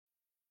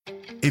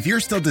If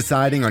you're still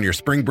deciding on your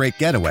spring break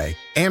getaway,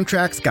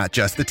 Amtrak's got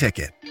just the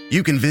ticket.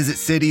 You can visit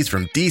cities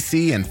from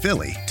D.C. and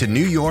Philly to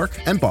New York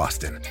and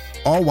Boston,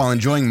 all while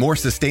enjoying more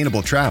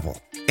sustainable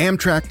travel.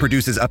 Amtrak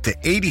produces up to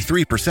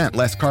 83%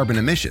 less carbon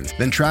emissions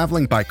than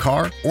traveling by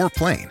car or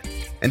plane.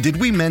 And did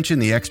we mention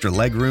the extra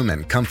legroom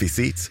and comfy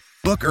seats?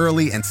 Book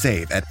early and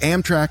save at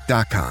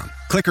Amtrak.com.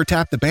 Click or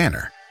tap the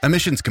banner.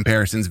 Emissions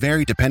comparisons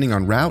vary depending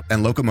on route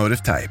and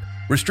locomotive type.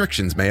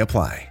 Restrictions may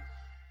apply.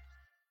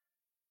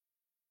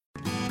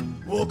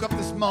 Woke up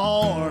this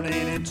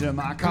morning into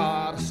my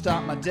car to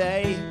start my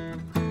day.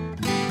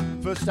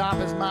 First stop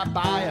is my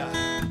buyer,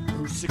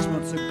 who 6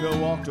 months ago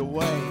walked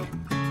away.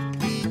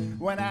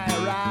 When I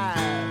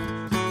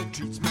arrive, he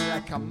treats me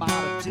like a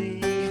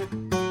commodity.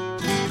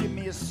 Just give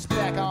me a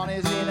spec on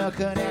his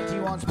interconnect. He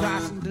wants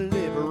price and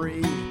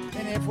delivery.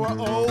 And if we're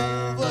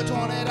over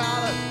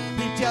 $20,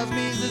 he tells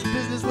me it's this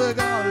business we're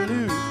gonna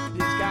lose.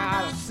 He's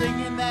got us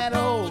singing that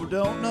old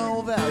don't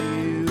know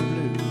value blues.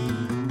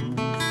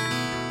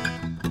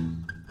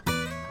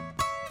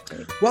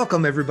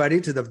 Welcome,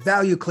 everybody, to the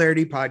Value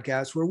Clarity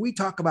Podcast, where we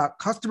talk about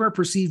customer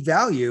perceived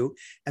value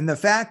and the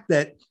fact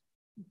that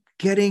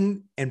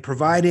getting and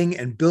providing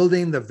and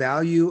building the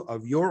value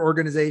of your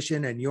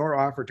organization and your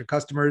offer to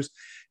customers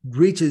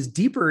reaches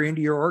deeper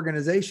into your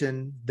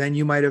organization than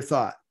you might have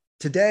thought.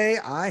 Today,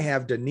 I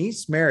have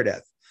Denise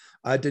Meredith.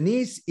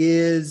 Denise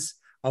is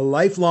a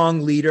lifelong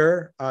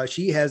leader.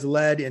 She has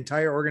led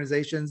entire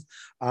organizations,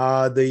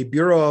 the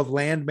Bureau of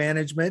Land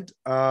Management.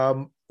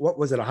 What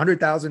was it,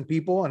 100,000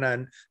 people and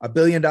a $1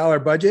 billion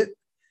budget?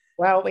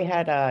 Well, we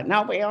had,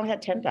 no, we only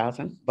had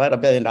 10,000, but $1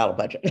 billion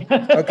budget.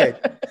 Okay.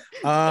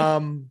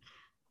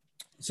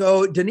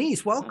 So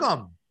Denise,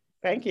 welcome.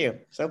 Thank you.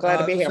 So glad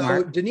to be here,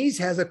 Mark. Denise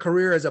has a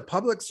career as a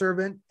public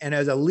servant and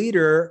as a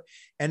leader,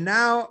 and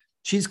now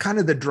she's kind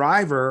of the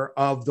driver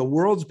of the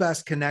World's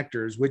Best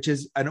Connectors, which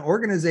is an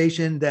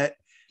organization that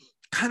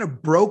kind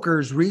of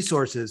brokers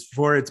resources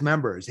for its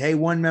members. Hey,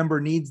 one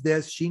member needs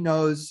this. She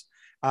knows,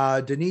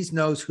 Denise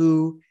knows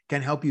who can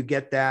help you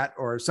get that,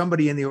 or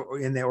somebody in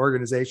the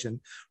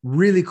organization.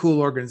 Really cool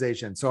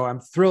organization. So I'm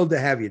thrilled to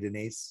have you,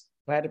 Denise.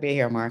 Glad to be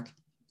here, Mark.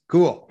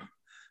 Cool.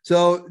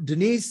 So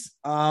Denise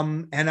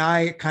and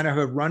I kind of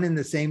have run in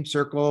the same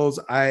circles.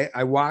 I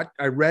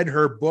read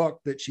her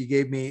book that she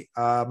gave me,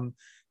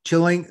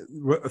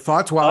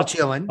 Thoughts While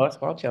Chilling. Thoughts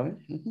While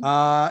Chilling.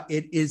 Mm-hmm.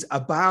 It is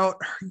about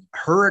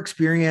her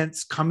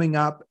experience coming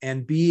up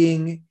and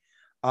being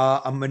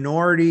a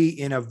minority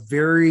in a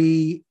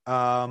very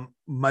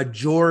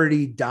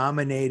majority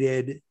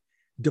dominated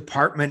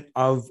department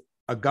of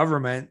a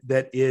government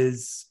that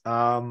is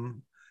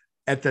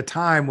at the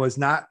time was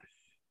not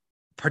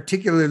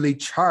particularly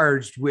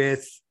charged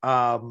with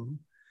being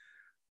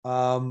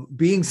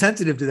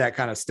sensitive to that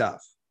kind of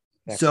stuff.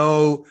 Yeah.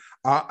 So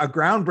a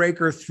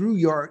groundbreaker through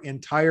your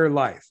entire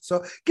life.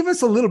 So give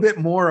us a little bit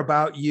more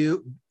about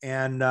you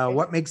and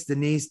what makes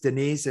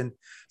Denise, and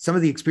some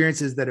of the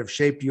experiences that have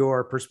shaped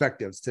your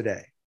perspectives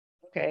today.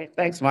 Okay.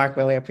 Thanks, Mark.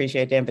 Really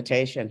appreciate the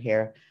invitation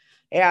here.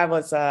 Yeah, I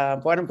was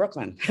born in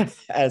Brooklyn,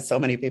 as so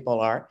many people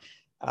are.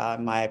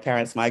 My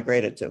parents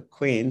migrated to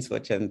Queens,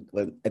 which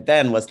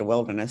then was the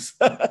wilderness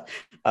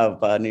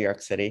of New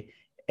York City.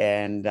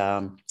 And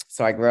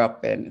so I grew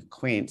up in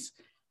Queens.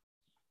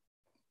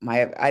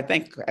 I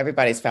think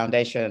everybody's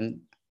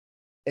foundation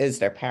is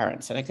their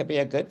parents, and it could be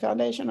a good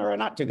foundation or a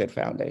not too good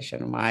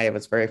foundation. I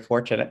was very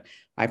fortunate.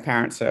 My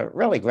parents are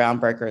really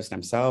groundbreakers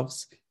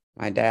themselves.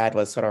 My dad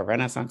was sort of a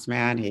Renaissance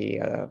man. He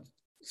was a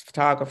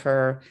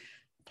photographer,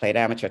 played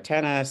amateur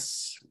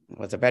tennis,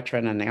 was a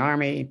veteran in the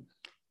Army,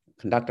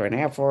 conductor in the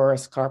Air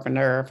Force,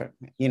 carpenter,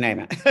 you name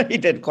it. He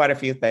did quite a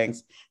few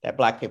things that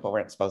Black people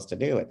weren't supposed to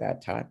do at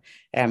that time.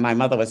 And my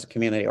mother was a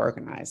community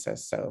organizer.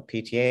 So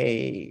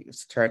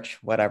PTA, church,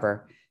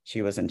 whatever,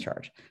 she was in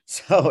charge.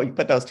 So you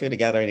put those two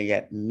together and you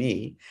get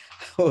me,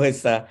 who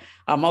is a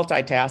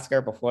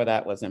multitasker before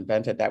that was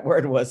invented. That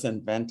word was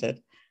invented.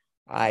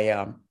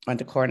 I went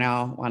to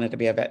Cornell, wanted to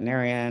be a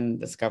veterinarian,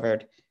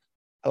 discovered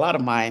a lot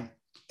of my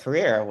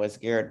career was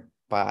geared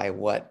by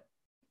what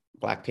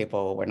Black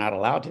people were not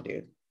allowed to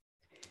do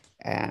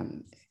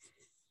in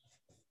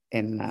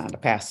the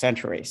past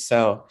century.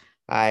 So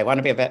I wanted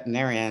to be a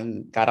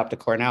veterinarian, got up to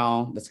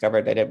Cornell,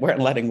 discovered they weren't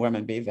letting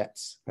women be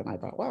vets. And I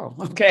thought, wow,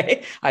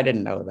 okay, I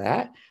didn't know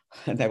that.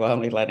 They were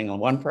only letting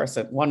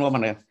one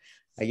woman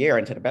a year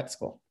into the vet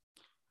school.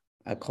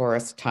 Of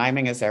course,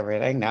 timing is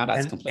everything. Now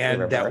that's completely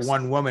reversed. And that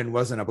one woman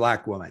wasn't a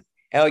Black woman.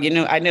 Oh,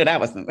 I knew that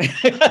wasn't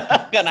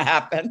going to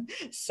happen.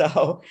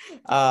 So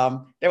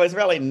there was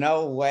really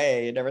no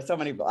way. There were so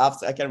many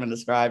obstacles. I can't even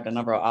describe the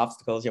number of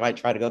obstacles. You might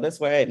try to go this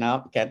way.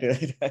 No, can't do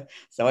it.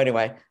 So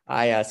anyway,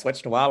 I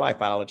switched to wildlife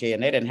biology,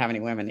 and they didn't have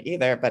any women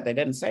either, but they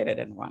didn't say they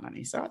didn't want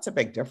any. So it's a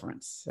big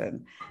difference.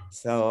 And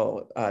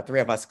so 3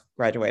 of us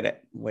graduated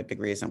with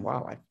degrees in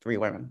wildlife. 3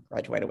 women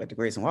graduated with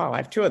degrees in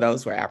wildlife. 2 of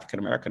those were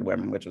African-American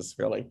women, which was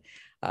really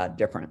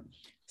different.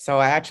 So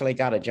I actually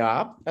got a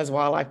job as a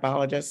wildlife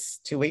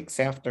biologist 2 weeks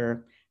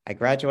after I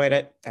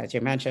graduated, as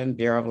you mentioned,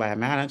 Bureau of Land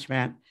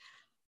Management.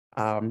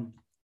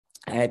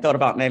 I thought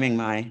about naming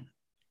my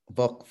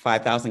book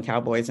 5,000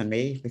 Cowboys and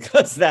Me,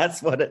 because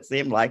that's what it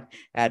seemed like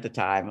at the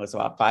time. It was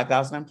about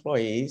 5,000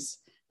 employees,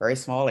 very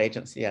small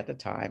agency at the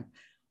time.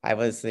 I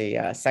was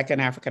the second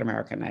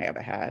African-American they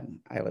ever had.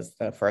 I was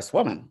the first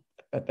woman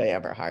that they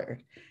ever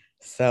hired.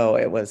 So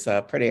it was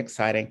pretty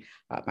exciting.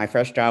 My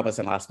first job was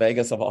in Las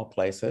Vegas, of all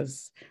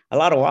places. A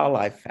lot of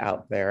wildlife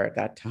out there at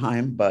that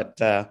time, but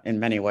in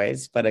many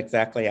ways. But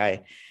exactly,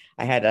 I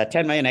had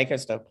 10 million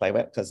acres to play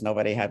with because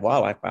nobody had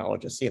wildlife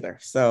biologists either.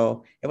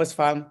 So it was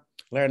fun,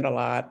 learned a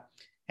lot.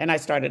 And I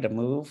started to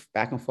move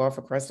back and forth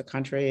across the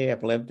country.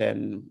 I've worked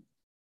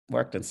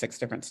in 6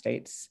 different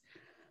states,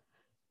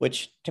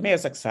 which to me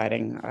is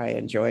exciting. I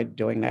enjoyed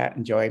doing that,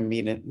 enjoying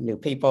meeting new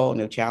people,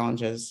 new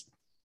challenges,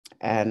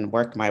 and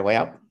worked my way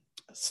up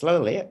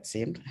slowly, it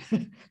seemed.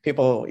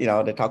 People,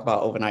 they talk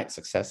about overnight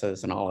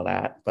successes and all of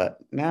that, but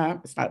no,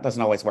 it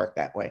doesn't always work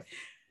that way.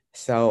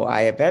 So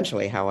I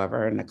eventually,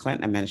 however, in the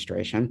Clinton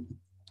administration,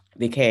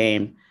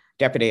 became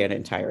deputy at an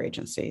entire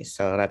agency.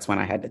 So that's when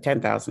I had the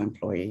 10,000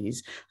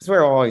 employees, because we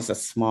were always a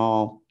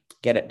small,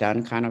 get it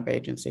done kind of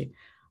agency.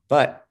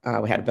 But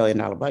we had $1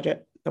 billion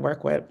budget to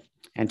work with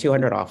and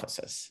 200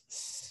 offices.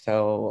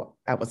 So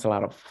that was a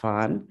lot of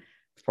fun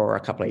for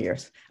a couple of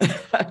years.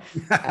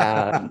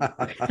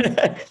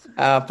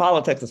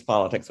 Politics is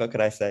politics. What could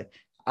I say?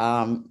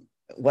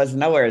 Was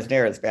nowhere as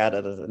near as bad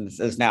as it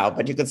is now,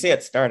 but you can see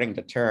it starting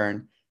to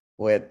turn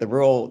with the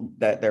rule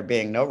that there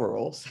being no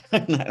rules.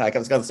 Like I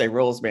was going to say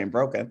rules being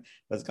broken,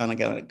 was going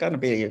to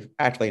be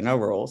actually no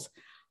rules.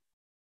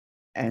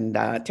 And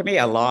to me,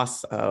 a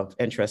loss of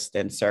interest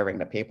in serving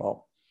the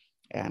people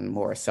and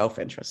more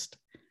self-interest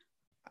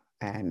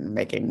and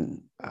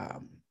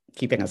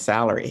keeping a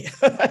salary.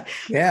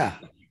 Yeah.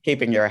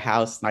 Keeping your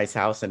nice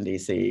house in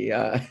DC,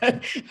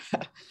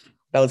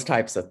 those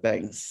types of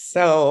things.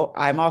 So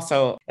I'm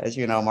also, as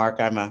you know, Mark,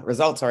 I'm a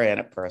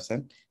results-oriented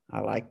person. I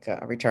like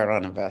return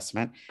on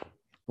investment.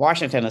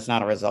 Washington is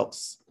not a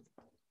results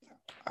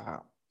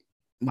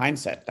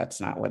mindset. That's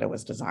not what it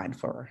was designed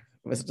for.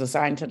 It was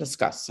designed to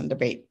discuss and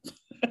debate.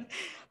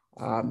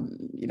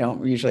 You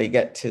don't usually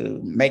get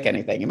to make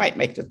anything. You might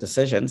make the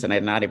decisions, and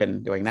they're not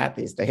even doing that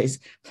these days,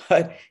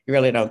 but you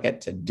really don't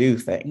get to do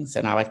things.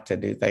 And I like to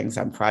do things.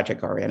 I'm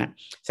project oriented.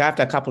 So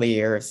after a couple of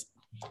years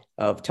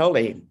of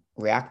totally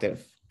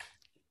reactive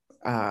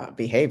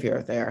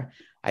behavior there,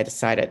 I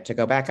decided to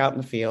go back out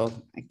in the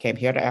field. I came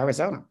here to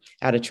Arizona.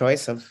 I had a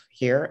choice of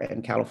here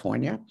in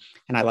California,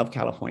 and I love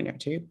California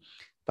too,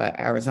 but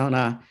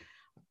Arizona,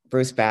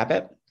 Bruce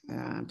Babbitt,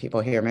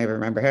 people here may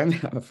remember him,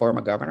 a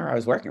former governor. I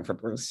was working for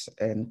Bruce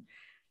in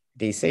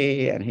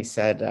DC, and he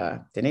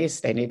said, Denise,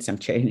 they need some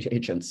change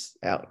agents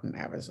out in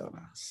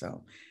Arizona.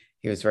 So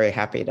he was very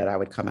happy that I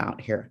would come out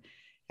here.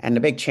 And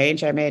the big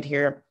change I made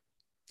here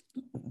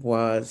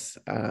was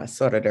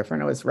sort of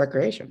different. It was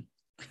recreation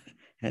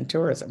and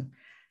tourism.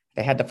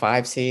 They had the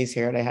 5 C's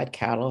here. They had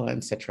cattle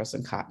and citrus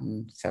and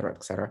cotton, et cetera,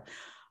 et cetera.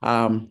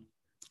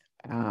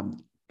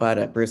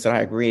 But Bruce and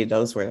I agreed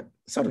those were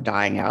sort of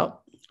dying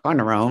out on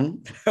their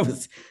own. There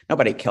was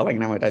nobody killing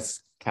them with this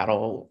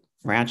cattle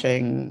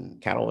ranching.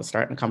 Cattle was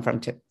starting to come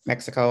from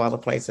Mexico, other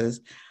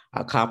places.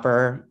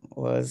 Copper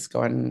was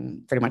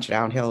going pretty much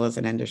downhill as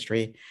an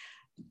industry.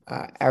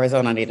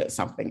 Arizona needed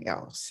something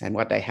else. And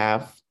what they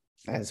have,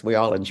 as we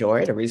all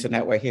enjoy, the reason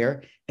that we're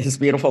here is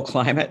beautiful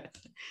climate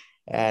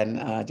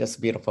and just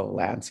beautiful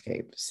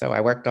landscape. So I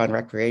worked on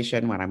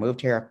recreation when I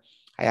moved here.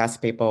 I asked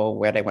people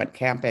where they went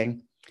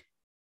camping,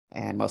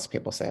 and most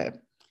people said,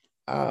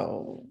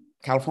 oh,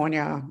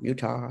 California,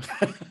 Utah.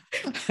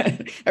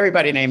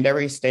 Everybody named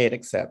every state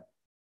except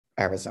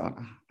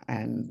Arizona.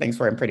 And things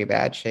were in pretty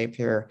bad shape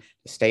here.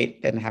 The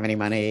state didn't have any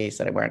money,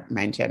 so they weren't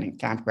maintaining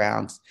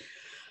campgrounds.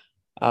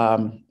 A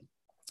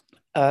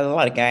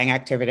lot of gang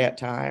activity at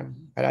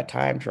that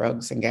time,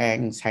 drugs and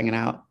gangs hanging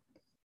out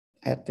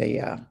at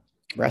the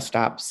rest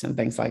stops and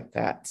things like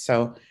that.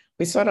 So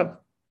we sort of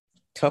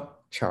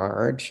took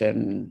charge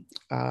and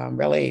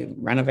really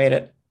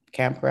renovated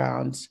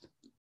campgrounds,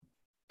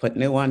 put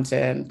new ones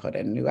in, put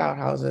in new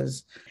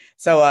outhouses.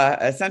 So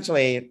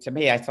essentially, to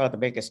me, I thought the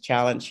biggest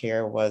challenge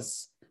here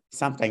was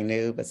something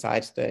new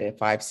besides the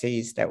 5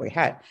 C's that we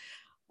had.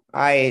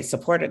 I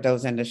supported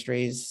those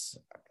industries,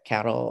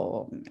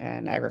 cattle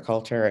and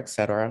agriculture, et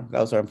cetera.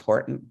 Those are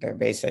important. They're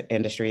basic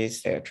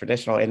industries, they're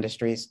traditional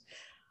industries,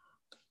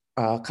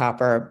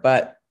 copper,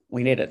 but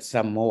we needed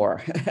some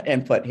more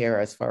input here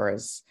as far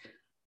as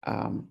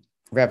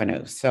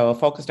revenue. So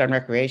focused on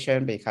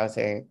recreation because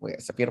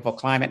it's a beautiful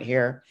climate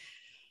here,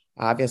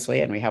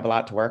 obviously, and we have a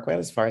lot to work with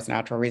as far as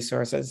natural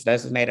resources,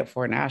 designated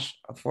for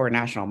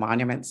national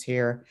monuments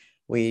here.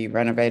 We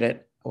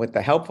renovated with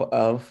the help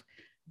of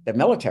the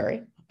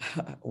military.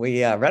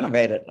 We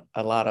renovated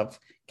a lot of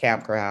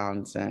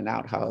campgrounds and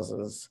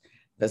outhouses,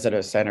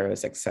 visitor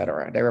centers, et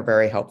cetera. They were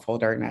very helpful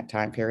during that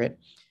time period.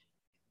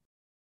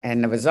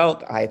 And the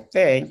result, I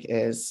think,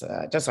 is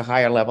just a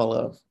higher level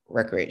of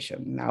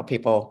recreation. Now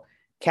people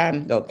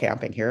can go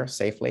camping here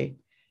safely.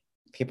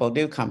 People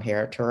do come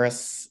here.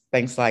 Tourists,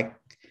 things like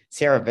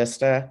Sierra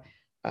Vista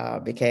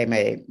became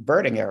a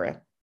birding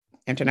area,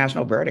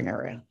 international birding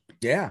area.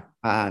 Yeah.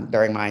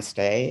 During my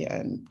stay.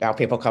 And now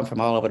people come from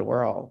all over the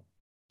world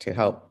to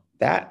help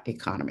that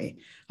economy.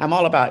 I'm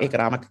all about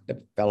economic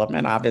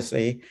development.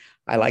 Obviously,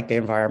 I like the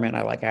environment.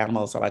 I like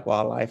animals. I like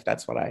wildlife.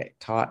 That's what I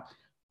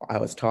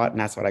was taught, and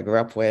that's what I grew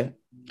up with.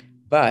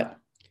 But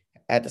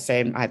at the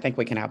same, I think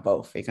we can have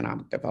both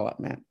economic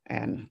development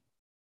and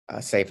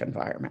a safe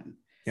environment.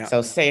 Yeah.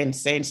 So sane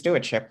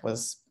stewardship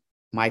was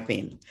my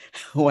theme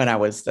when I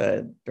was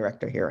the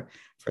director here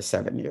for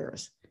 7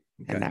 years.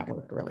 Okay. And that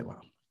worked really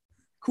well.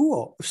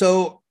 Cool.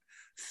 So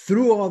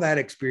through all that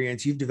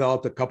experience, you've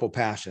developed a couple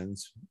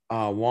passions.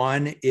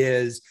 One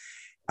is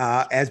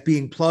as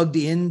being plugged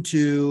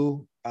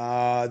into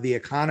the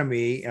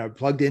economy,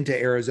 plugged into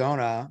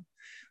Arizona,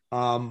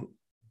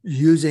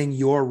 using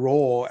your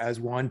role as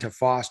one to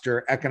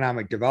foster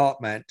economic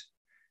development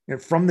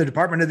from the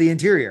Department of the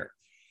Interior.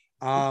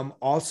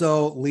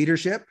 Also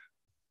leadership.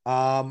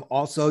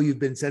 Also, you've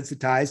been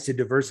sensitized to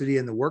diversity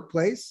in the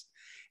workplace.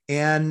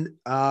 And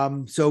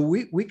so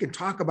we can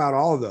talk about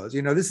all of those.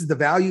 This is the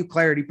Value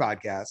Clarity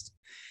Podcast.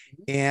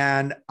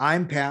 And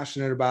I'm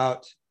passionate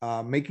about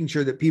making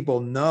sure that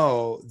people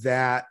know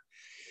that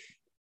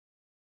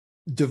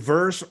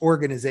diverse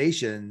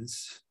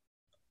organizations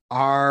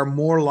are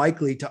more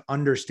likely to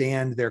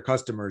understand their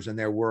customers and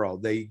their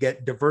world. They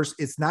get diverse.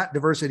 It's not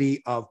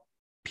diversity of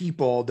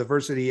people,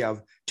 diversity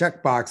of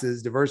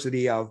checkboxes,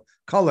 diversity of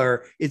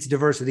color. It's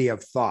diversity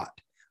of thought,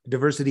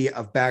 diversity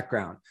of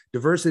background,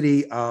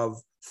 diversity of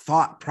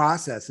thought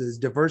processes,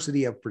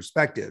 diversity of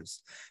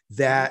perspectives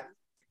that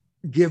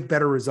give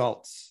better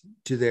results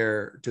to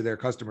their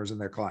customers and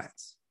their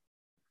clients.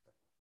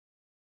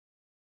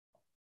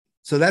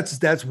 So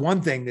that's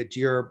one thing that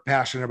you're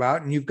passionate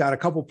about, and you've got a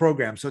couple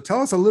programs. So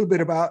tell us a little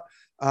bit about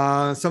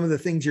some of the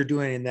things you're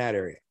doing in that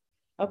area.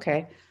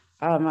 Okay.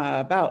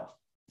 About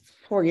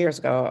 4 years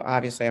ago,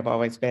 obviously, I've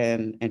always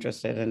been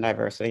interested in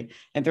diversity.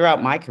 And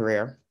throughout my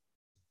career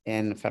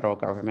in the federal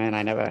government,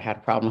 I never had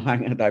a problem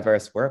having a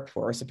diverse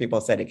workforce. If people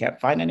said you can't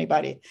find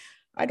anybody,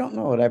 I don't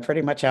know. They're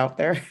pretty much out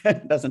there.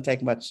 It doesn't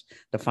take much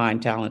to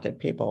find talented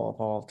people of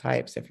all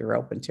types if you're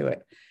open to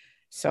it.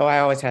 So I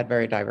always had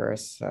very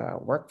diverse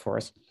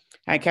workforce.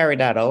 I carried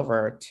that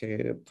over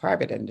to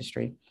private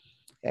industry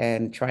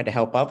and tried to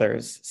help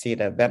others see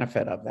the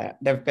benefit of that.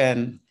 There have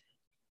been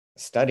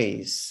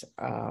studies,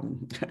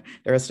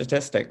 there are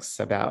statistics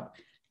about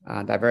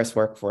diverse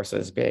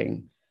workforces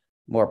being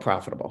more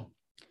profitable.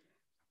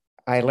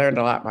 I learned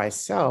a lot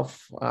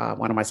myself.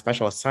 One of my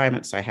special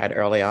assignments I had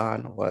early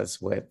on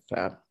was with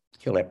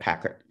Hewlett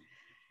Packard.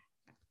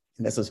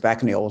 And this was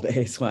back in the old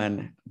days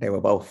when they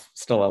were both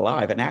still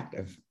alive and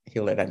active,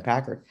 Hewlett and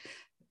Packard.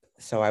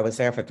 So I was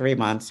there for 3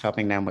 months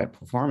helping them with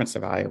performance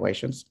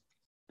evaluations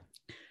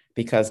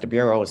because the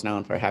Bureau was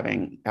known for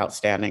having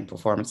outstanding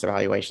performance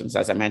evaluations.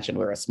 As I mentioned,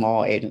 we're a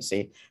small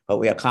agency, but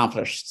we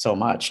accomplished so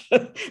much.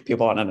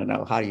 People wanted to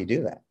know, how do you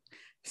do that?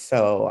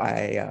 So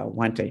I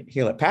went to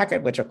Hewlett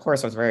Packard, which of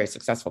course was a very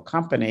successful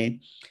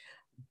company,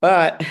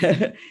 but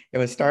it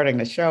was starting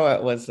to show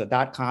it was the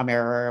dot-com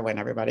era when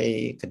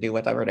everybody could do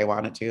whatever they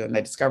wanted to. And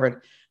they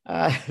discovered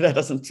that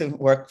doesn't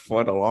work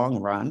for the long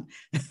run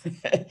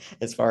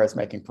as far as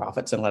making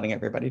profits and letting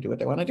everybody do what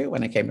they want to do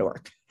when they came to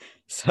work.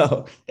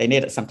 So they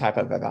needed some type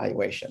of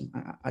evaluation,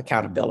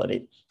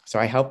 accountability. So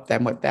I helped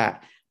them with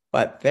that.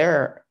 But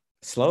their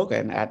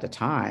slogan at the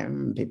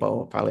time,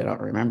 people probably don't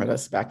remember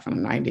this, back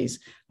from the 90s,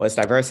 was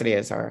diversity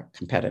is our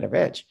competitive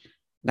edge.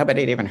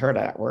 Nobody had even heard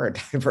of that word,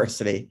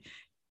 diversity,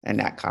 in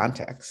that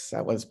context.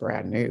 That was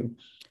brand new.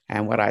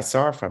 And what I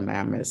saw from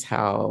them is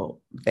how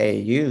they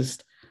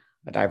used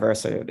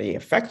diversity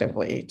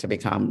effectively to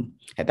become,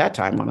 at that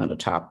time, one of the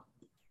top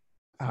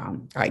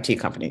IT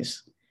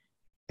companies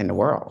in the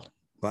world.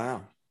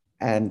 Wow.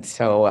 And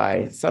so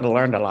I sort of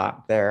learned a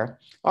lot there.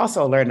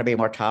 Also learned to be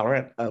more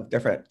tolerant of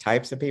different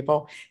types of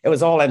people. It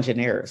was all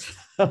engineers.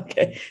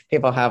 Okay.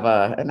 People have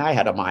and I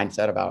had a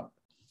mindset about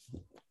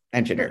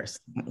engineers,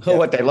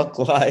 what they look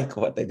like,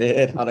 what they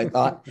did, how they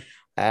thought.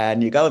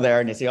 And you go there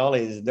and you see all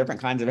these different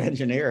kinds of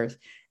engineers.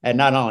 And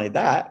not only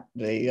that,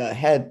 the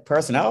head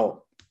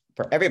personnel,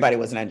 everybody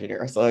was an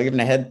engineer. So even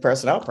the head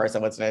personnel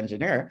person was an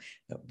engineer,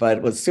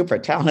 but was super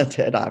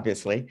talented,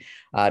 obviously.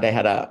 They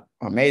had an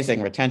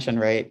amazing retention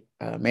rate,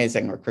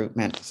 amazing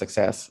recruitment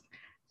success.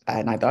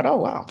 And I thought, oh,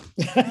 wow,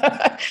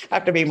 I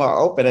have to be more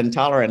open and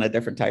tolerant of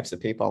different types of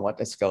people and what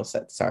their skill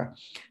sets are.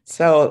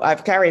 So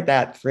I've carried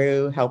that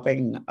through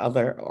helping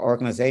other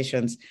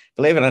organizations.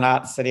 Believe it or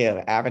not, the city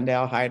of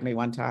Avondale hired me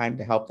one time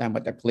to help them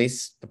with their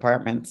police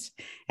departments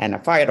and the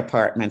fire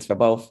departments for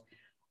both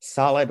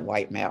solid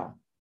white male,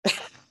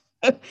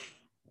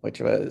 which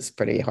was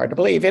pretty hard to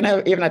believe,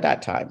 even at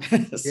that time.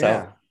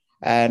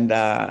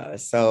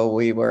 So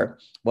we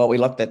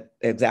looked at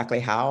exactly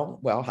how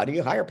do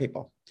you hire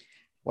people?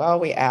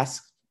 Well, we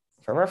ask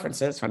for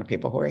references from the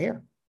people who are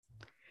here.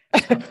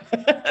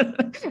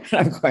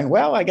 I'm going,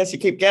 well, I guess you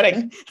keep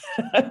getting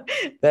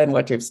than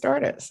what you've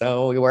started.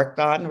 So we worked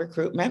on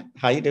recruitment,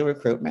 how you do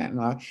recruitment.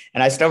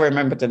 And I still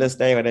remember to this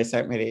day when they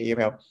sent me the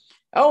email,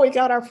 oh, we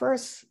got our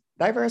first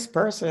diverse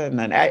person,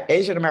 an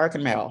Asian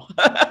American male.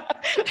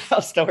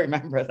 I'll still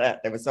remember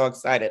that. They were so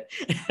excited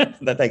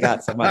that they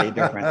got somebody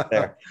different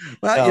there.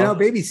 Well, So,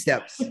 baby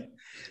steps.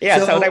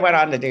 yeah, so they went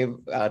on to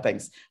do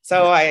things.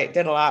 So I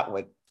did a lot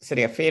with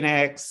City of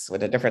Phoenix,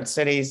 with the different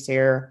cities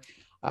here,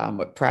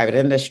 with private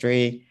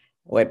industry,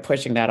 with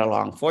pushing that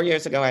along. 4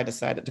 years ago, I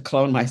decided to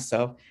clone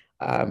myself,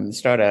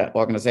 start an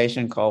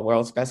organization called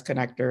World's Best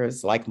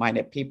Connectors,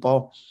 like-minded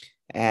people.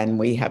 And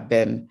we have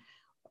been,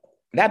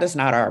 that is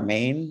not our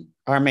main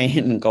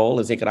goal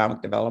is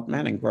economic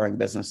development and growing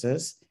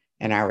businesses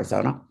in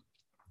Arizona.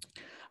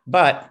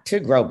 But to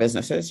grow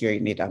businesses, you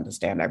need to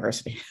understand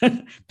diversity,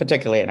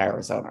 particularly in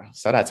Arizona.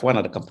 So that's one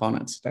of the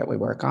components that we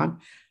work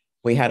on.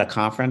 We had a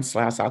conference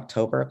last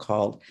October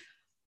called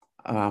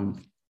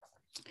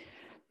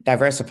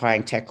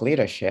Diversifying Tech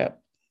Leadership.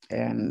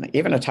 And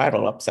even the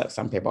title upset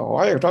some people.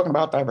 Why are you talking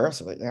about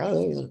diversity?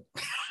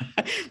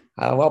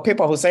 Well,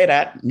 people who say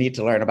that need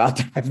to learn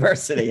about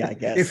diversity, I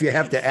guess. If you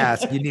have to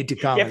ask, you need to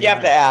comment. If you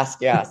have to ask,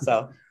 yeah.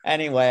 So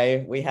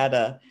anyway, we had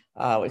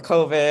with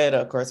COVID,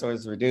 of course, it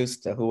was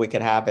reduced to who we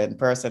could have in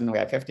person. We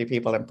had 50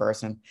 people in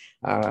person,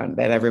 and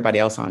then everybody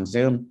else on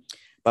Zoom.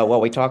 But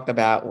what we talked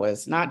about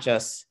was not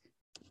just,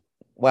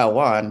 well,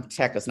 one,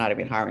 tech is not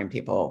even hiring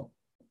people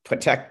for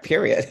tech,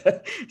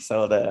 period.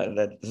 So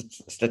the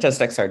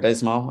statistics are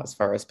dismal as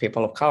far as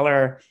people of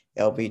color,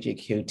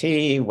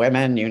 LGBTQ,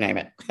 women, you name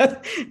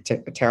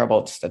it.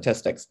 Terrible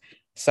statistics.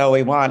 So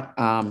we want,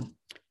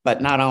 but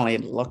not only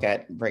look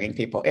at bringing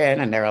people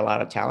in, and there are a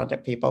lot of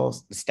talented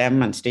people.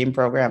 STEM and STEAM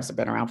programs have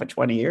been around for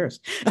 20 years.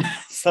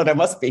 So there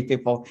must be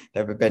people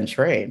that have been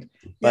trained.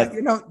 But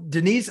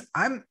Denise,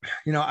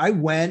 I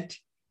went,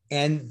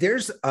 and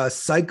there's a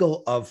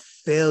cycle of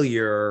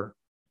failure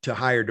to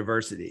hire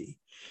diversity.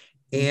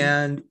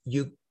 And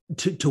you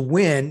to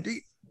win,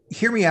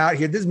 hear me out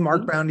here. This is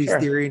Mark Boundy's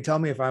theory, and tell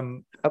me if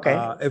I'm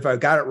if I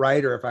got it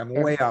right or if I'm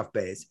way off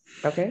base.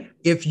 Okay.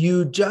 If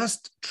you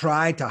just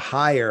try to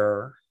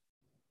hire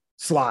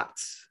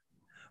slots,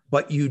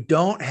 but you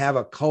don't have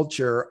a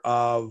culture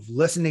of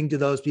listening to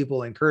those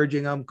people,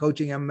 encouraging them,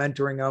 coaching them,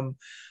 mentoring them,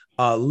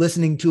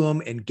 listening to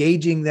them,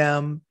 engaging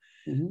them,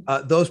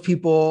 those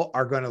people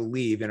are going to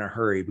leave in a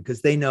hurry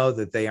because they know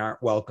that they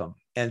aren't welcome.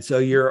 And so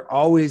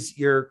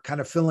you're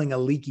kind of filling a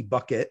leaky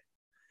bucket,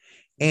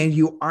 and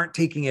you aren't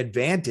taking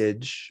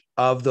advantage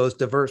of those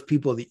diverse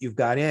people that you've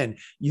got in.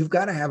 You've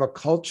got to have a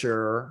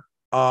culture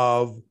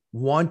of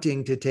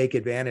wanting to take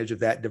advantage of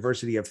that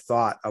diversity of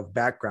thought, of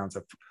backgrounds,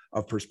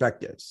 of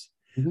perspectives.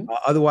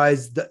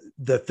 Otherwise,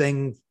 the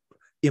thing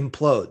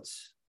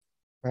implodes.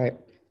 Right.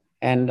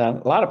 And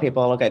a lot of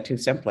people look at it too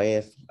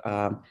simply.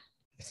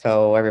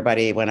 So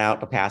everybody went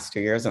out the past 2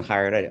 years and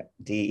hired a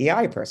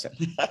DEI person.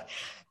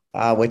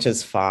 Which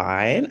is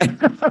fine.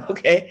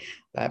 Okay,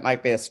 that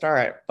might be a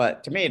start.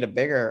 But to me, the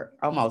bigger,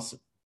 almost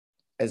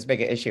as big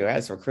an issue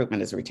as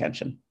recruitment is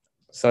retention.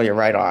 So you're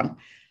right on.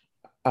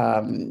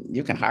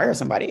 You can hire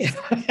somebody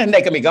and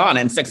they can be gone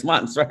in 6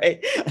 months,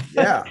 right?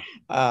 Yeah.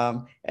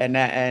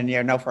 And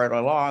you're no further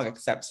along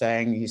except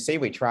saying, you see,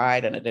 we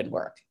tried and it didn't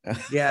work.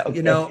 Yeah.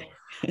 Okay.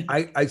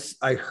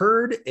 I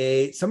heard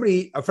a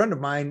friend of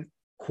mine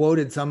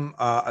quoted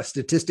a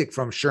statistic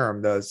from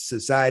SHRM, the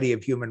Society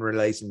of Human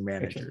Relations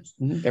Managers.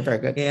 They're very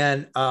good.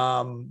 And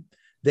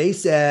they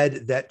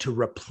said that to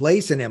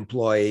replace an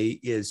employee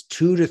is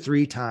 2 to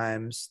 3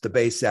 times the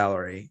base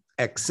salary,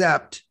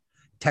 except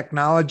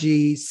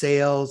technology,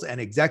 sales, and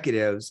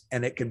executives,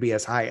 and it can be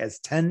as high as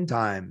 10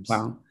 times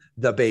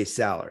the base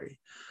salary.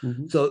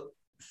 So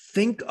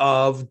think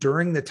of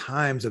during the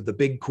times of the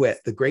big quit,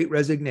 the great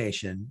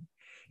resignation,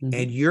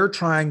 and you're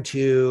trying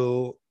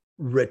to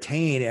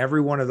retain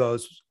every one of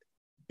those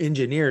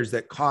engineers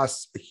that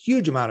costs a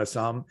huge amount of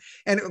sum.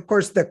 And of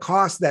course, the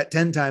cost, that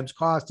 10 times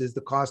cost, is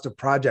the cost of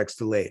projects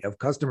delayed, of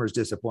customers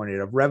disappointed,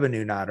 of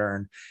revenue not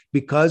earned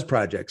because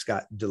projects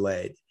got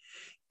delayed.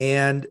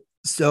 And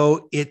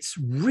so it's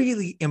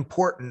really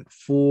important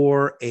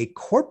for a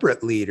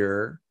corporate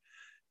leader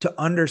to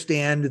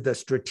understand the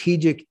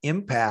strategic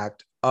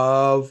impact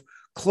of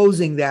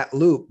closing that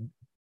loop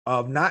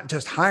of not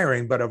just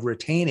hiring, but of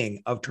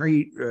retaining, of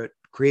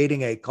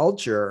creating a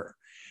culture.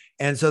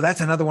 And so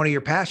that's another one of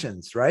your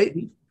passions, right?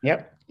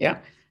 Yep. Yeah.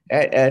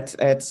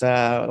 It's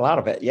a lot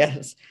of it.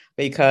 Yes.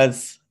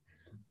 Because,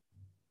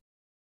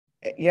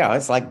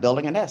 it's like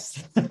building a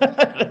nest.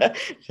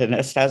 The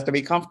nest has to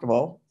be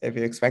comfortable if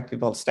you expect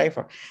people to stay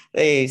for.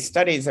 The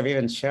studies have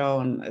even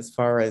shown, as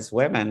far as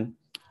women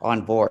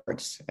on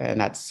boards, and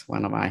that's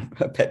one of my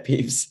pet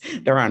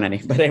peeves. There aren't any,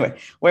 but anyway,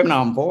 women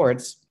on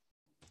boards,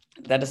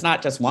 that it's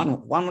not just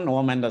one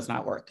woman does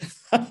not work.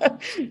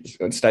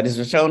 Studies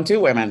have shown 2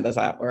 women does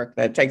not work.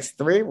 That takes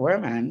 3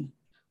 women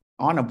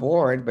on a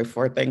board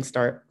before things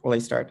really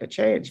start to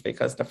change,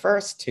 because the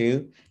first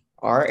 2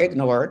 are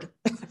ignored,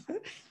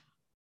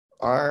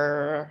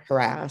 are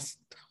harassed,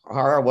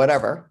 or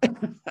whatever,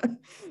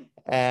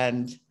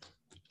 and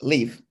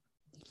leave.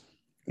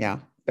 Yeah,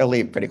 they'll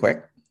leave pretty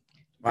quick.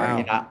 Wow. Or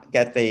you not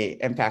get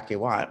the impact you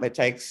want. It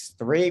takes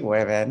 3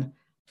 women,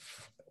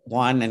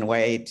 one in a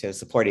way to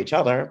support each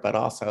other, but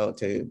also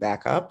to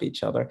back up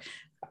each other.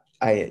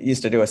 I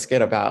used to do a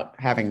skit about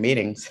having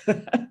meetings,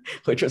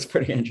 which was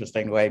pretty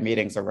interesting, the way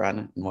meetings are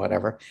run and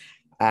whatever.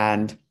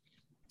 And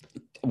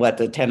what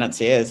the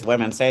tendency is,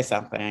 women say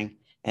something,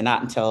 and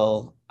not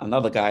until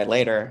another guy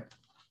later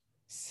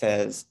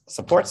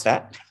supports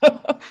that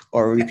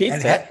or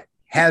repeats it.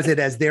 Has it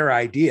as their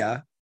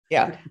idea.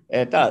 Yeah,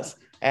 it does.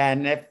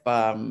 And if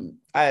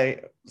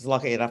I was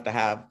lucky enough to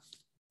have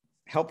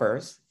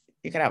helpers,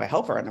 you can have a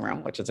helper in the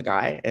room, which is a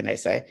guy, and they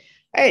say,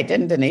 hey,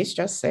 didn't Denise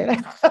just say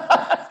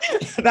that?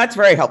 That's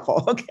very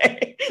helpful.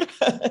 Okay.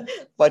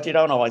 But you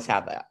don't always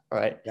have that,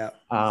 right? Yeah.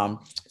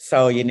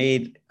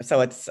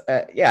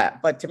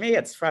 But to me,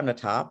 it's from the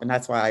top. And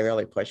that's why I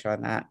really push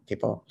on that.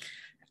 People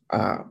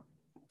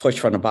push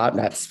from the bottom.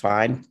 That's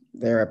fine.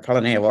 There are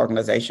plenty of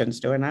organizations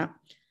doing that.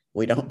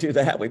 We don't do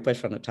that. We push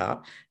from the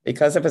top,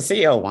 because if a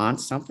CEO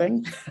wants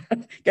something,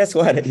 guess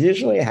what? It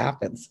usually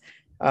happens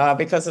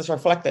because it's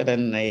reflected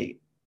in the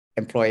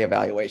employee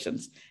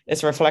evaluations.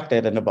 It's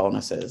reflected in the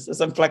bonuses.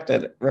 It's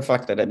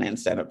reflected in the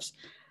incentives.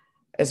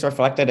 It's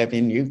reflected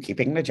in you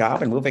keeping the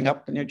job and moving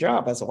up in your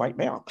job as a white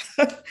male.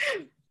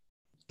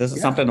 This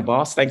is something the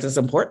boss thinks is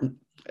important.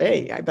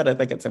 Hey, I better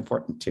think it's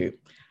important too.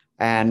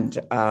 And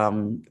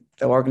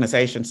the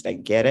organizations, they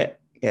get it.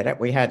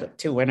 We had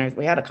 2 winners.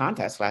 We had a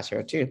contest last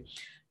year too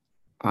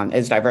on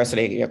Is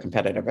Diversity Your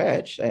Competitive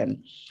Edge?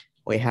 And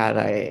we had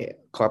a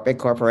big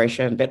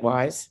corporation,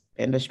 Bitwise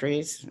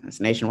Industries, it's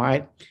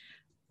nationwide,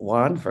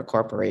 won for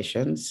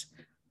corporations.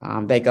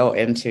 They go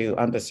into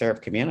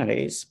underserved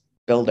communities,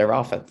 build their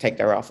office, take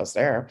their office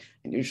there,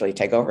 and usually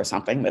take over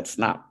something that's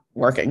not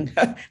working,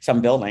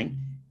 some building,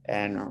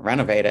 and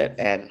renovate it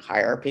and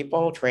hire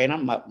people, train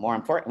them, but more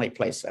importantly,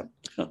 place them.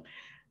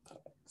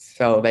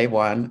 So they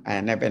won,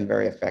 and they've been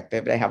very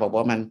effective. They have a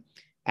woman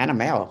and a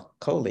male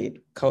co-lead,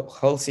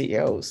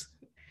 co-CEOs,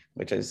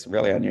 which is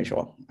really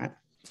unusual. Right?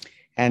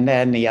 And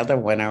then the other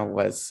winner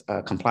was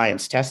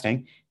compliance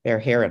testing. They're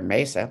here in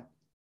Mesa.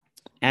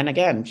 And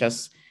again,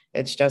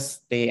 it's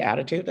just the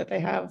attitude that they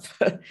have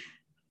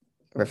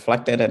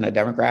reflected in the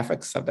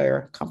demographics of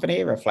their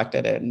company,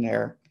 reflected in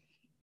their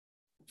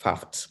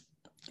profits.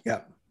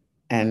 Yeah.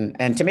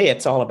 And to me,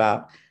 it's all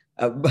about,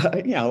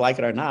 like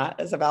it or not,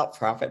 it's about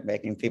profit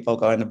making. People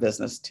go into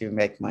business to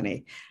make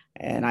money.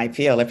 And I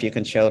feel if you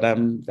can show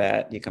them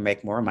that you can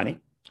make more money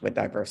with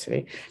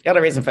diversity. The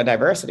other reason for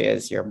diversity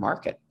is your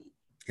market.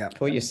 Yeah.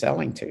 Who are you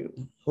selling to?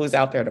 Who's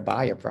out there to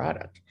buy your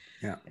product?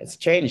 Yeah. It's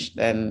changed,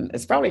 and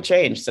it's probably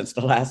changed since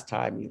the last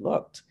time you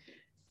looked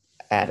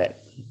at it.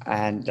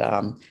 And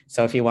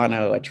so if you want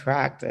to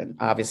attract, and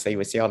obviously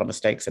we see all the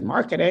mistakes in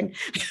marketing,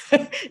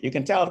 you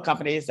can tell the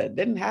companies that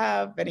didn't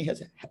have any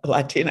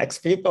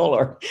Latinx people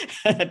or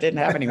didn't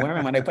have any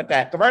women when they put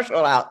that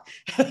commercial out.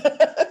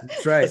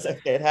 That's right.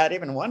 If it had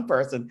even one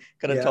person,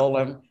 could have told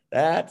them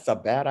that's a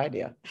bad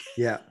idea.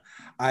 Yeah.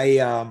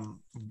 I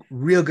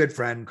real good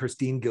friend,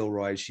 Christine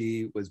Gilroy,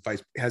 she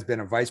has been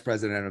a vice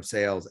president of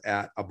sales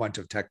at a bunch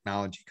of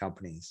technology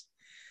companies.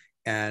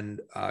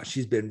 And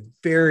she's been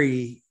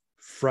very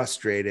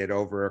frustrated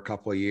over a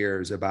couple of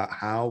years about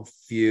how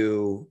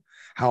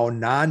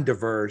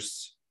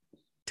non-diverse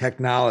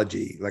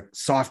technology, like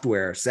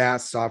software,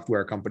 SaaS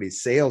software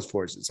companies, sales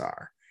forces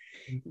are.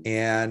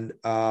 And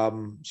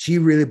she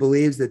really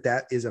believes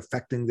that is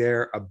affecting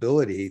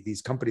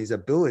these companies'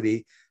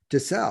 ability to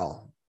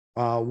sell.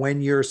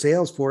 When your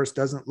sales force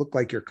doesn't look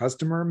like your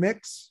customer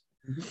mix,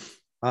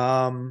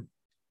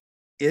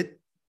 it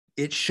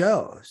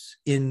shows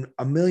in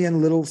a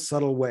million little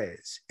subtle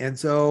ways. And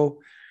so,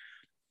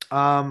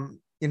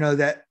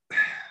 that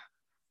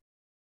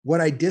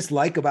what I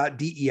dislike about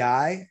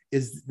DEI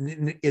is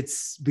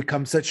it's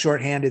become such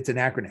shorthand. It's an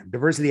acronym: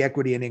 diversity,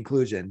 equity, and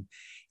inclusion.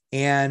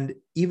 And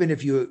even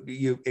if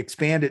you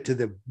expand it to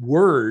the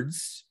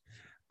words,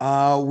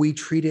 we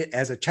treat it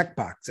as a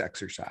checkbox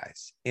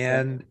exercise.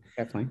 And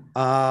definitely,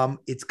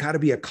 it's got to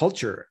be a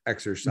culture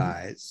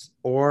exercise,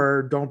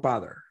 or don't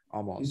bother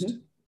almost. Mm-hmm.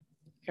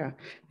 Yeah.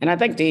 And I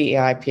think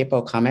DEI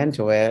people come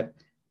into it,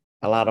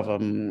 a lot of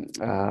them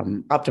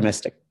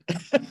optimistic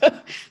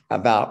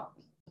about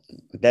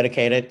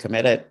dedicated,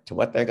 committed to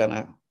what they're going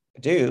to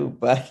do.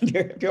 But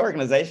if your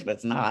organization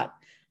is not,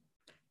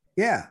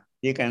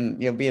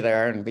 you'll be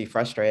there and be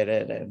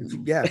frustrated.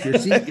 And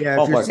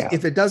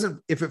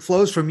if it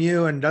flows from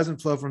you and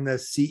doesn't flow from the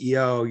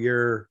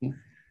CEO,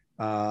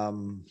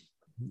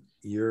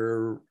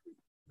 you're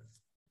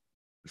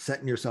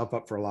setting yourself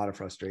up for a lot of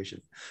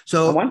frustration.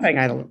 So one thing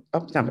I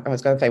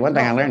was going to say, one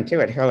thing I learned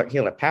too at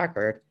Hewlett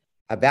Packard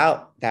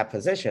about that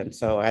position.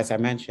 So as I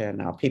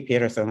mentioned, Pete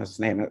Peterson, his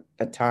name at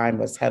the time,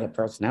 was head of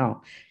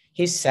personnel.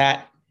 He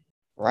sat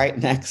right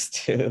next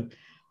to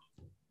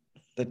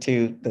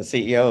the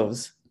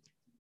CEOs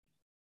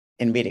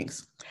in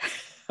meetings.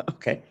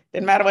 Okay.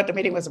 Didn't matter what the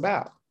meeting was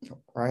about,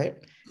 right?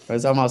 It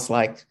was almost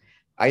like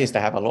I used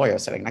to have a lawyer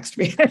sitting next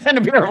to me in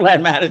the Bureau of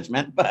Land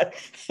Management, but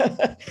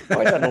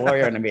always had a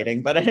lawyer in the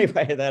meeting. But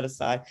anyway, that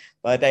aside,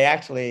 but they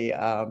actually,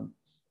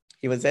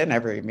 he was in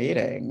every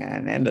meeting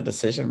and in the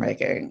decision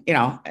making,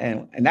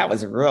 and that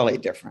was really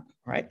different,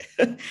 right?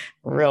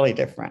 Really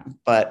different.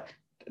 But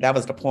that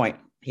was the point.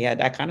 he had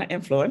that kind of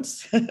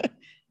influence,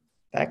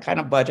 that kind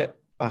of budget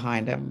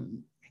behind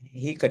him.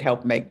 He could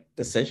help make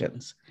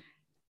decisions.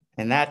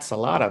 And that's a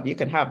lot of, you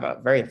can have a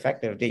very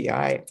effective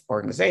DEI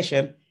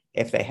organization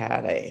if they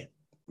had a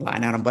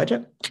line item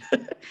budget,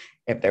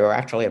 if they were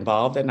actually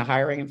involved in the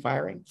hiring and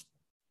firing,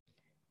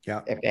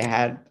 if they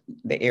had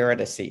the ear of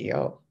the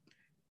CEO.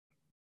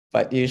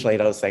 But usually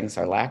those things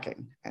are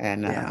lacking,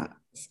 and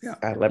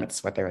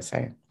limits what they were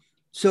saying.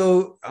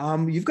 So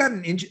you've got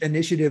an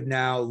initiative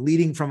now,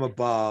 Leading from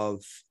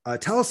Above.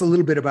 Tell us a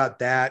little bit about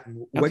that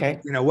and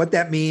what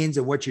that means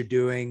and what you're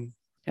doing.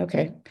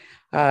 Okay,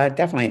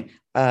 definitely.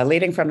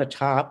 Leading from the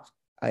Top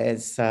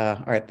is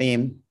our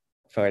theme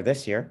for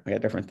this year. We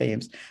have different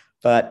themes,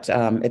 but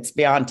it's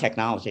beyond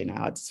technology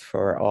now. It's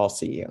for all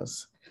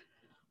CEOs.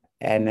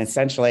 And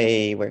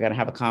essentially, we're going to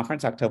have a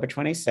conference October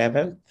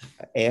 27th.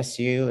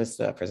 ASU is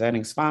the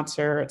presenting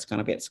sponsor. It's going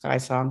to be at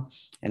SkySong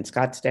in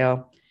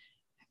Scottsdale.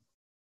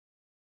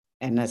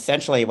 And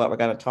essentially, what we're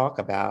going to talk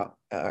about,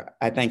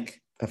 I think,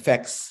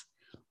 affects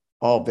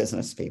all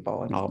business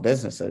people and all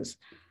businesses.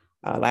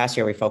 Last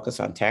year, we focused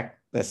on tech.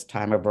 This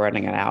time, we're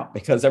broadening it out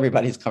because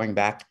everybody's coming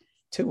back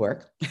to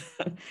work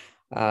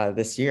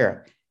this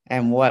year.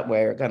 And what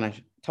we're going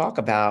to talk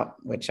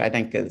about, which I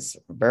think is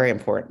very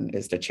important,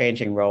 is the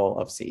changing role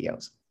of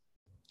CEOs.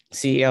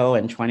 CEO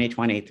in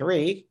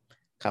 2023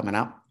 coming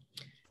up,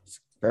 it's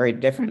very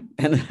different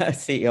than the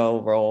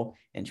CEO role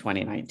in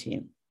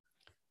 2019.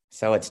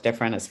 So it's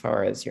different as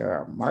far as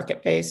your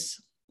market base,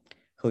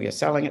 who you're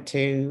selling it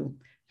to,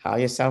 how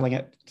you're selling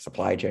it,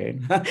 supply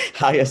chain,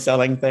 how you're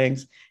selling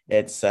things.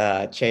 It's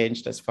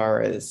changed as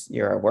far as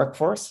your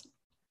workforce,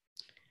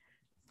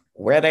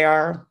 where they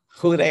are,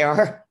 who they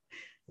are,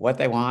 what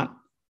they want.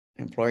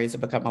 Employees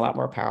have become a lot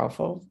more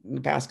powerful in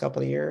the past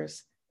couple of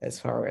years as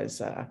far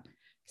as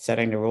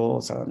setting the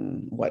rules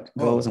on what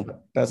goes and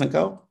what doesn't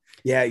go.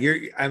 Yeah,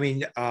 I'm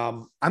going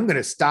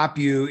to stop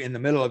you in the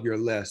middle of your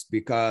list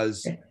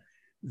because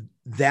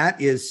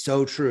that is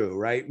so true,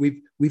 right?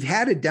 We've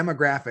had a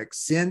demographic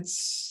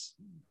since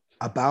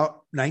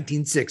about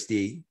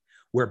 1960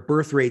 where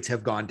birth rates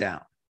have gone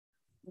down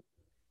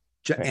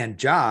and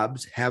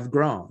jobs have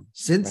grown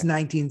since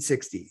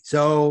 1960.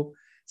 So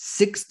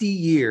 60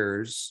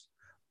 years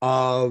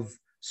of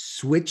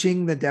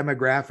switching the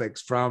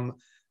demographics from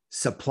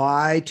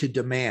supply to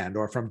demand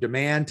or from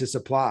demand to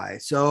supply.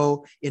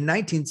 So in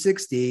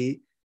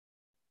 1960,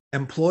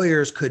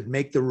 employers could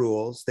make the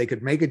rules, they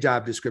could make a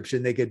job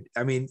description,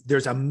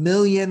 there's a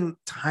million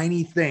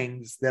tiny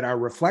things that are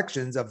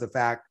reflections of the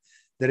fact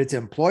that it's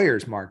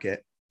employer's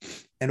market.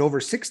 And over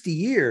 60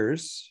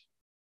 years,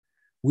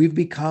 we've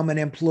become an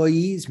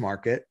employee's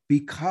market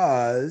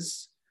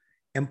because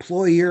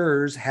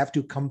employers have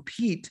to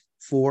compete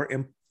for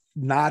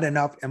not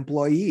enough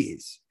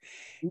employees.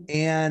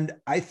 And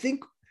I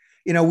think,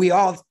 we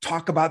all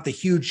talk about the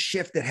huge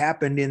shift that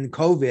happened in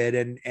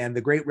COVID and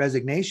the Great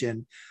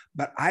Resignation,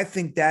 but I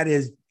think that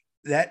is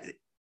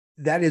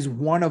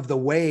one of the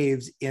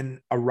waves in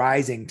a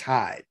rising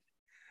tide.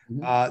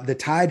 The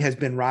tide has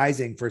been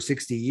rising for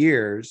 60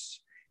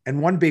 years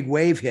and one big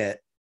wave hit,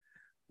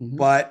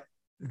 but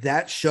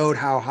that showed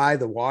how high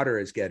the water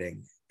is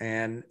getting.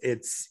 And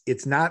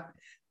it's not,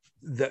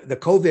 the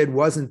COVID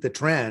wasn't the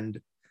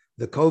trend.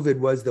 The COVID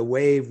was the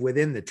wave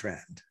within the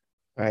trend.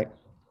 Right,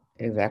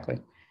 exactly.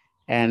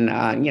 And,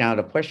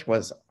 the push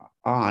was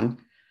on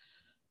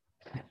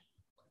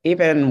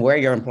even where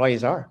your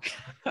employees are.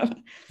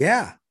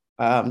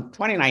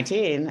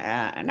 2019,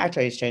 and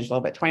actually it's changed a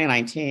little bit.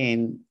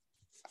 2019,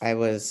 I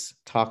was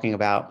talking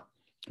about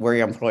where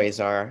your employees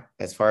are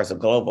as far as a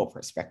global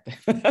perspective.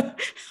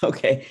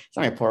 Okay,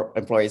 some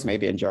employees may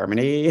be in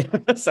Germany,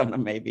 some of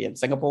them may be in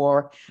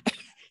Singapore.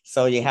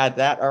 So you had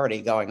that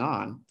already going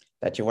on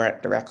that you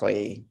weren't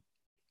directly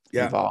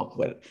involved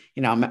with.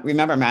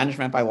 Remember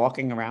Management by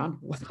Walking Around?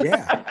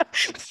 Yeah.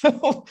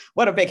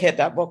 What a big hit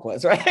that book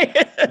was, right?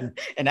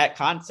 And that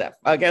concept.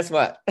 Guess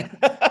what?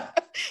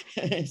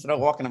 It's not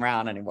walking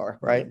around anymore,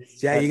 right?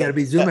 Yeah, you got to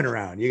be zooming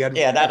around.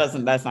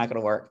 That's not going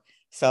to work.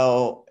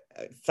 So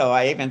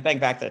I even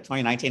think back to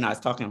 2019, I was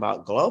talking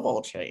about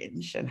global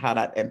change and how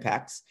that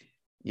impacts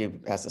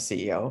you as a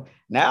CEO.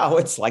 Now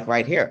it's like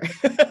right here.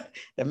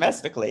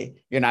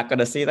 Domestically, you're not going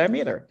to see them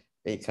either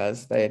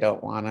because they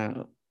don't want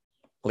to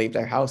leave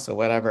their house or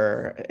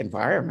whatever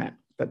environment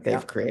that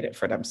they've created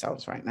for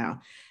themselves right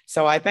now.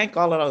 So I think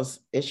all of those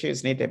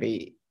issues need to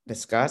be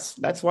discussed.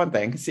 That's one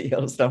thing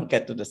CEOs don't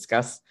get to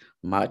discuss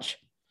much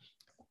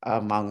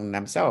among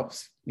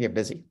themselves. You're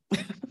busy.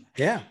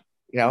 Yeah.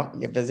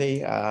 You're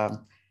busy.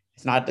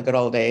 It's not the good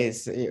old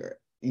days you're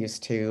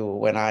used to.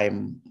 When I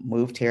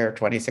moved here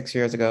 26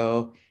 years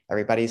ago,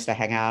 everybody used to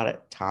hang out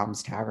at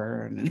Tom's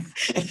Tavern and,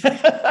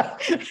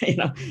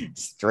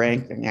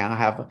 drink and,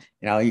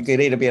 you could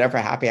either be there for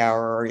happy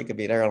hour or you could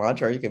be there at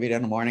lunch or you could be there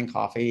in the morning,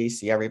 coffee,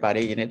 see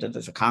everybody.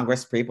 The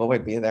Congress people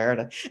would be there.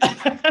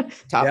 The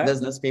top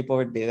business people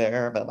would be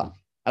there. Blah, blah.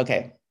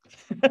 Okay.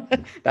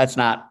 That's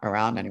not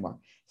around anymore.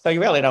 So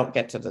you really don't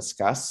get to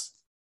discuss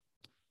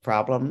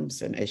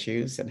problems and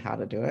issues and how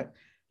to do it.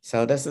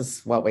 So this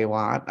is what we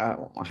want.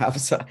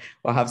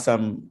 We'll have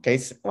some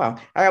case. Well,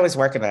 I always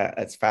work in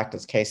as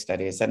practice case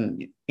studies,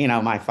 and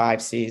my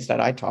 5 C's that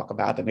I talk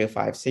about, the new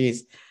 5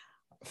 C's: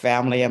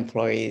 family,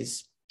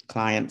 employees,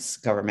 clients,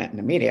 government, and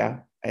the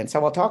media. And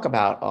so we'll talk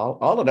about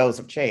all of those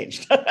have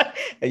changed.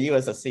 And you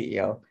as a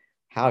CEO,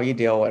 how you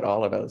deal with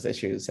all of those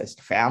issues as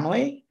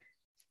family.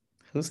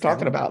 Who's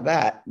talking about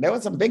that? There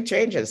was some big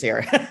changes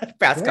here.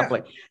 Past couple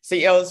of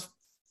CEOs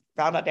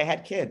found out they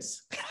had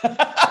kids.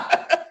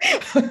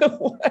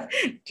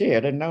 Gee, I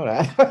didn't know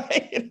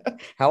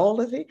that. How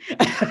old is he?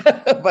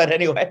 But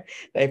anyway,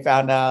 they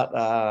found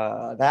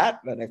out that,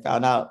 and they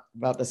found out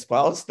about the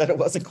spouse, that it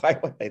wasn't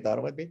quite what they thought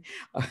it would be,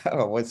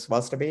 or was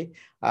supposed to be.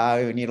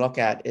 When you look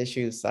at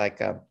issues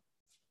like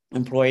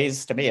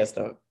employees, to me, is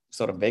the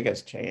sort of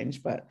biggest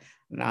change, but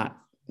not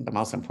the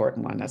most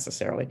important one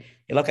necessarily.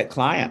 You look at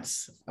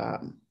clients,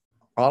 all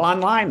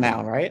online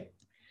now, right?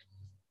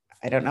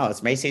 I don't know.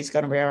 Is Macy's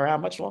going to be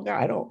around much longer?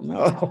 I don't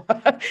know.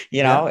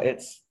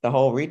 It's the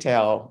whole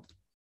retail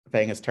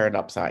thing is turned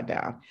upside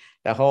down.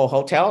 The whole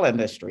hotel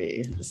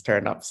industry is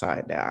turned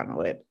upside down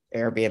with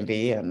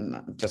Airbnb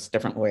and just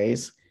different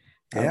ways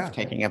of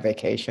taking a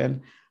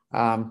vacation.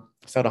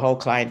 So the whole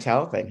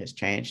clientele thing has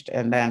changed.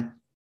 And then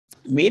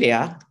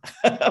media,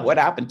 what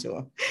happened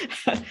to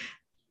them?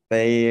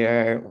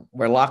 They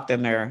were locked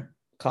in their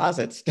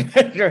closets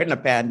during the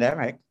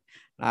pandemic,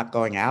 not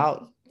going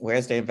out.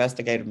 Where's the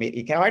investigative media?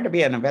 You can hardly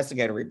be an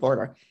investigative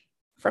reporter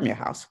from your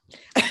house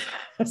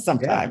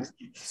sometimes.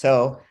 Yeah.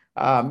 So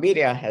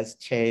media has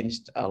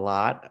changed a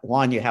lot.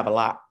 One, you have a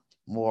lot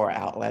more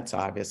outlets,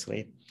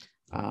 obviously,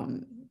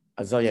 a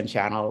zillion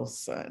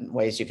channels and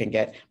ways you can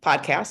get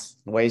podcasts,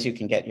 ways you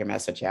can get your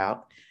message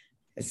out.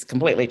 It's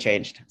completely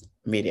changed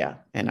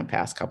media in the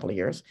past couple of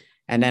years.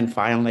 And then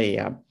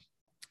finally,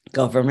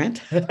 government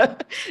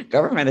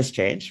has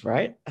changed,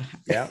 right?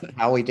 Yeah.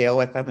 How we deal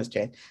with them has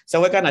changed.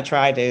 So we're going to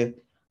try to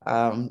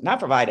not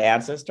provide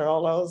answers to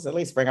all those, at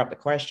least bring up the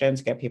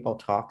questions, get people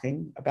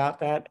talking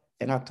about that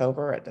in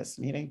October at this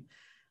meeting.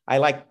 I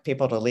like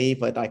people to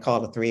leave what I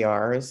call the 3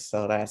 R's.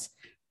 So that's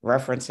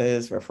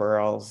references,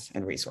 referrals,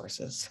 and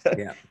resources.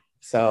 Yeah.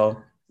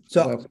 So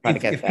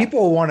if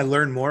people want to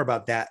learn more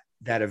about that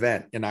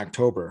event in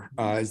October,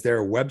 is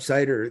there a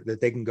website or that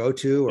they can go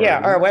to? Or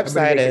our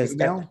website is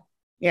our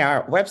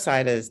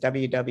website is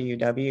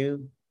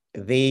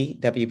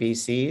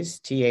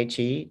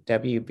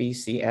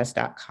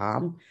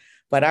www.thewbcs.com.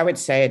 But I would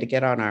say to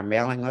get on our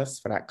mailing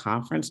list for that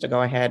conference, to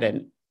go ahead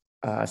and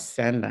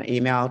send an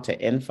email to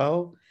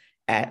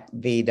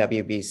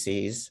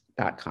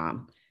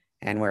info@thewbcs.com.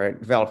 And we're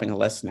developing a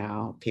list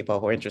now, people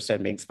who are interested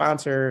in being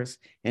sponsors,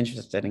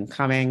 interested in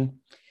coming.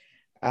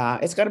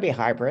 It's going to be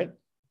hybrid.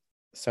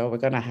 So we're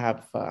going to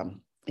have,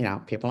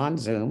 people on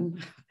Zoom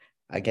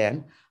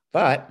again,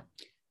 but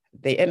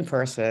the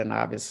in-person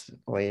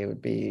obviously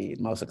would be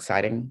the most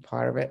exciting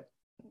part of it.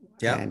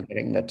 Yeah. And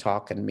getting to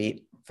talk and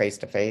meet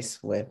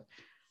face-to-face with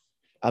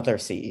other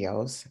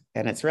CEOs.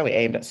 And it's really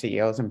aimed at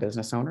CEOs and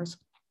business owners.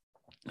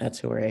 That's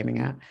who we're aiming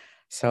at.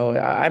 So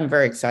I'm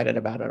very excited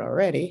about it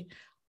already.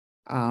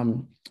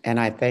 And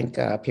I think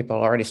people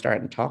are already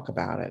starting to talk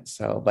about it.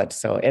 So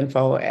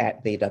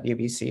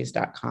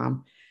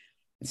info@thewbcs.com.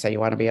 So you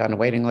want to be on the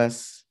waiting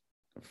list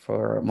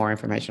for more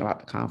information about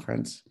the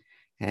conference.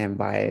 And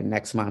by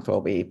next month, we'll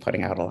be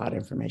putting out a lot of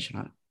information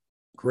on it.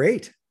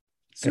 Great.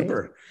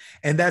 Super. Okay.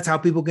 And that's how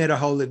people get a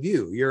hold of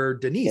you. You're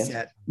Denise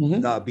at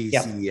the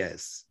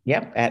BCS.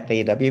 Yep, at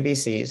the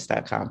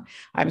WBCs.com.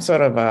 I'm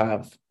sort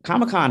of,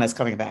 Comic-Con is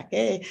coming back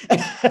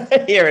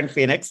here in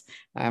Phoenix.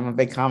 I'm a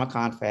big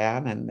Comic-Con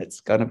fan, and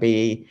it's going to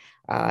be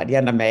the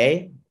end of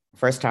May,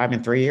 first time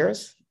in 3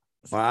 years.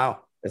 Wow.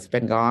 It's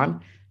been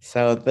gone.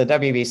 So the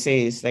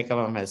WBCs, think of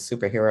them as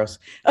superheroes.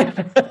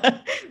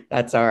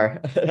 That's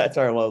our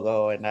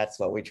logo, and that's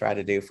what we try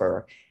to do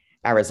for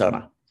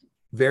Arizona.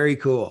 Very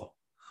cool.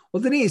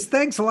 Well, Denise,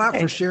 thanks a lot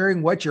for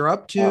sharing what you're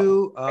up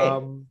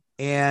to.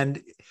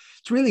 And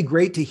it's really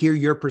great to hear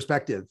your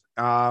perspective.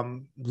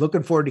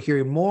 Looking forward to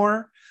hearing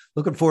more.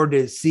 Looking forward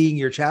to seeing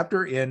your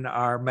chapter in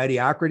our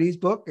Mediocrities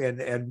book,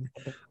 and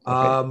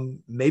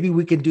maybe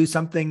we can do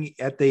something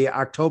at the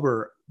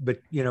October, but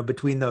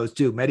between those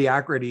two,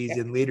 Mediocrities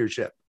and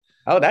leadership.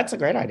 Oh, that's a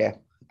great idea.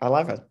 I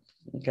love it.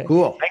 Okay.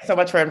 Cool. Thanks so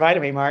much for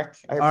inviting me, Mark.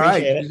 I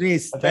appreciate it.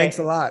 Denise, thanks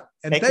a lot.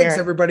 And thanks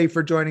everybody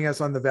for joining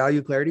us on the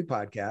Value Clarity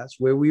Podcast,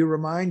 where we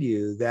remind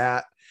you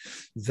that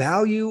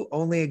value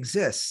only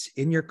exists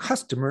in your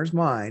customer's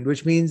mind,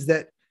 which means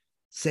that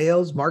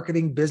sales,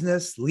 marketing,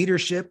 business,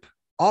 leadership,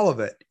 all of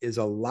it is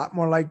a lot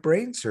more like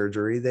brain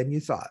surgery than you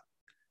thought.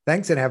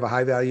 Thanks, and have a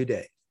high value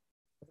day.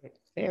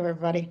 Hey,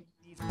 everybody.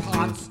 These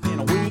pots in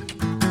a week.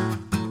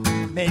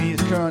 Maybe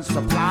his current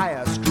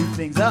supplier screwed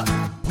things up,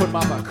 put him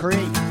up a creek.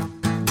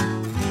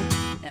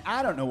 And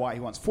I don't know why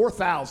he wants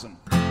 4,000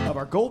 of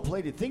our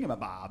gold-plated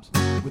thingamabobs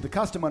with the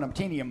custom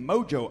unobtainium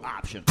mojo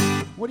option.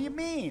 What do you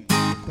mean?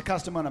 The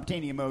custom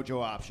unobtainium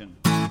mojo option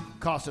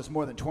costs us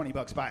more than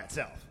 $20 by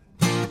itself.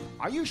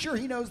 Are you sure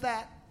he knows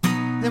that?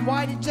 Then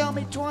why'd he tell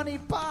me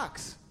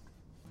 $20?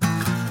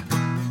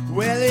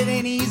 Well, it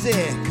ain't easy,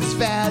 cause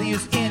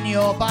value's in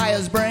your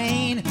buyer's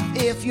brain.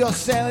 If you're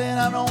selling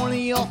on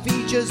only your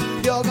features,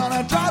 you're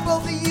gonna drive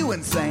both of you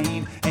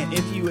insane. And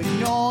if you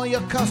ignore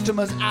your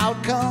customers'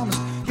 outcomes,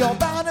 you're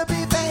bound to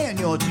be paying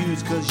your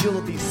dues, cause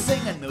you'll be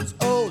singing those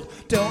old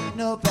don't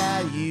know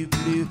value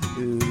blues.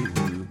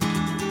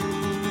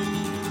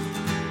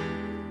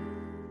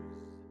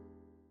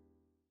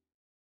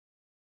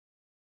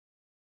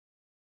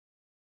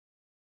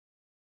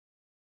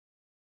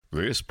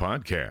 This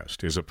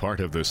podcast is a part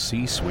of the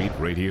C-Suite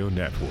Radio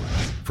Network.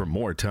 For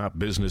more top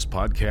business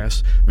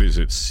podcasts,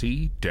 visit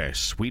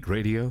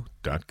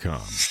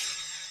c-suiteradio.com.